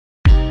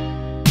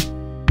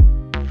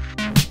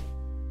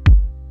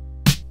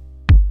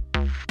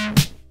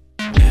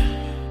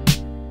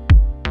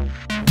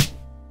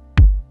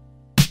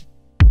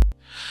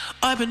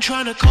I've been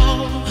trying to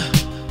call.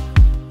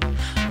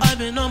 I've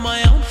been on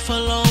my own for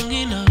long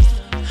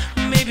enough.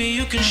 Maybe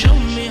you can show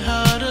me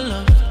how to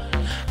love.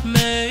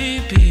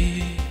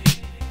 Maybe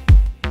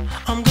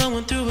I'm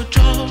going through a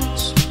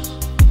drought.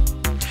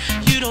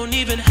 You don't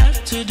even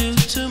have to do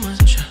too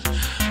much.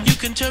 You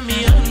can turn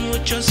me on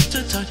with just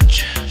a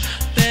touch,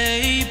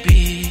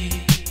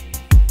 baby.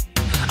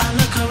 I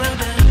look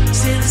around and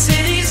see the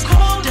city's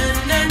cold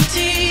and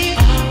empty.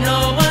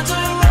 No one's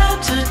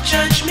around to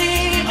judge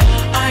me.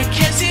 I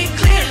can't see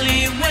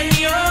clearly when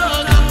you're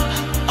gone.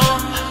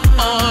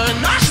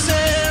 And I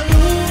said,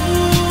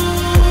 ooh,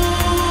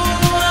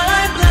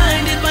 I'm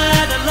blinded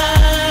by the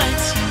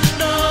lights.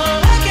 No,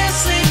 I can't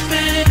sleep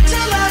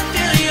until I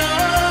feel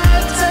your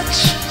touch.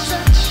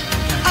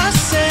 I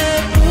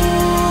said,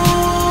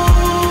 ooh,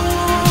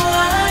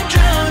 I'm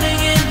drowning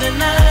in the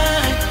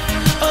night.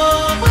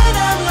 Oh, when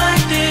I'm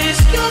like this,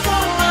 you're the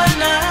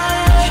one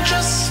I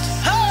trust.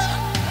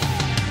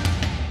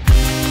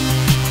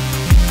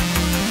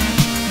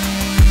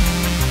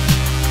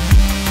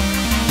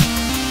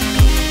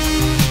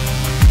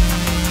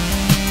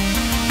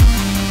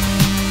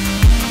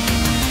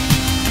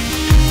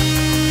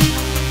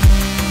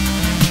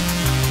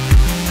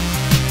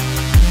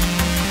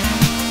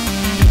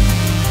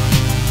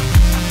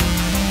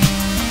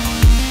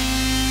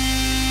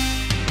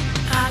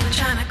 I've been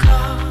trying to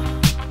call.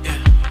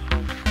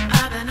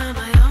 I've been on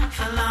my own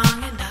for long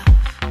enough.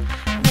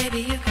 Maybe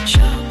you can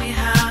show me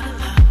how to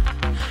love.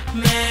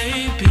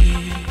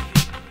 Maybe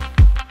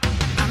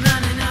I'm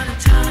running out of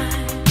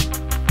time,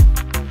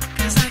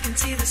 'cause I can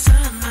see the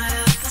sun light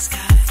up the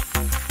sky.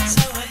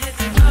 So I hit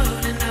the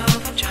road and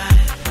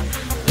overdrive,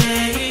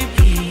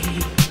 baby.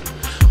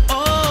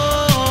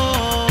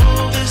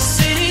 Oh, the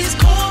city's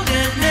cold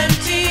and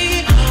empty.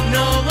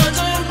 No one's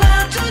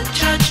around to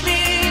judge me.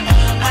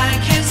 I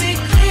can't see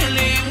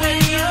clearly when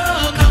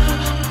you're gone.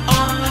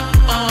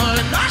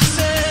 And I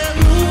said,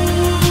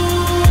 ooh,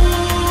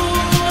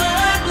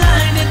 I'm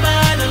blinded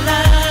by the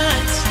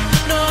lights.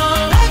 No,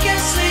 I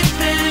can't sleep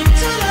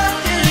until I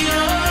feel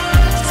your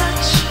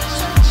touch.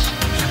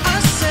 I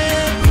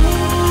said,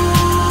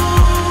 ooh,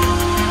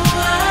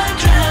 I'm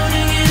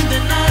drowning in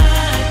the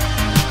night.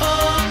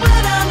 Oh,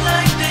 when I'm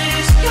like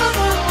this, you're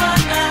the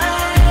one I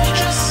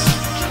trust.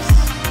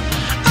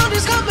 I'm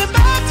just coming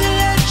back to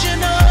let you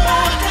know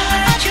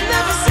I can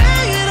never say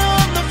it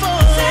on the phone.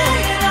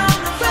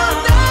 Will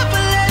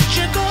never let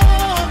you go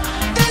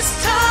this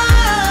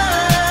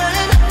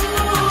time.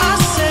 I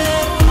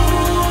said,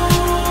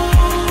 ooh,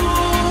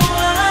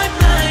 I'm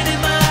blinded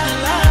by the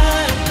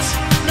lights.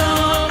 No,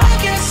 I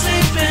can't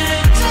sleep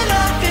until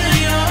I feel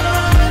your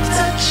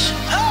touch.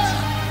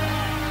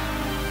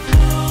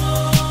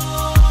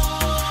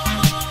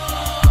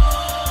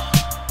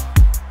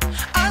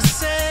 I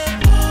said,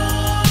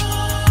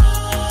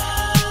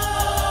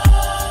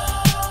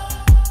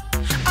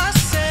 I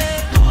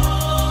said,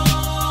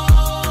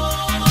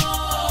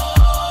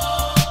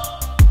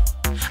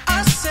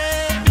 I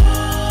said,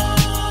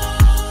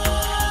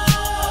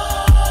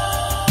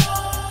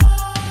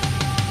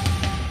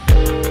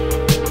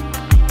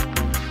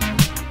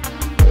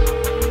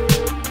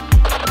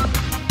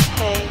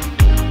 Hey,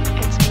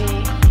 it's me.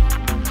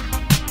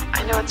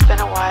 I know it's been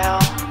a while,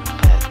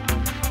 but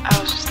I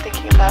was just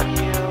thinking about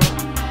you,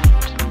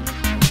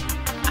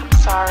 and I'm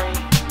sorry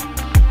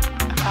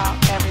about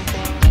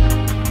everything.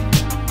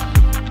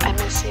 I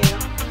miss you.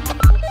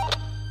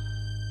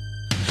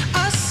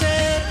 I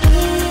said,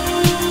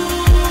 ooh,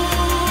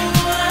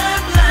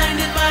 I'm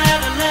blinded by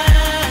the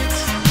lights.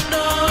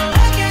 No,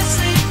 I can't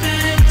sleep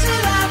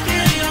until I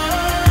feel your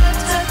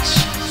touch.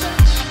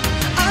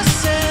 I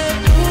said,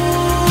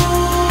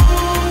 ooh,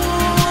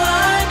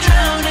 I'm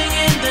drowning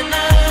in the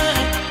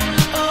night.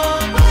 Oh,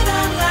 when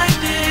I'm like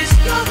this,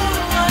 you're the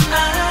one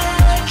I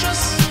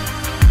trust.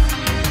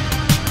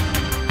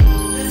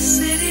 The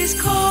city's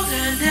cold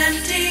and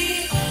empty.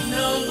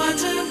 No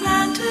one's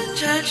around to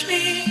judge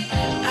me.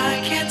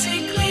 I can't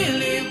see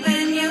clearly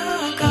when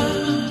you're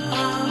gone.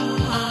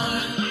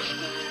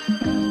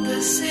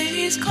 The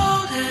city's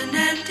cold and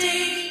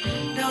empty.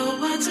 No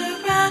one's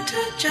around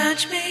to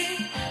judge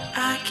me.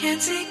 I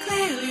can't see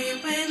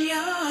clearly when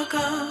you're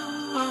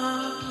gone.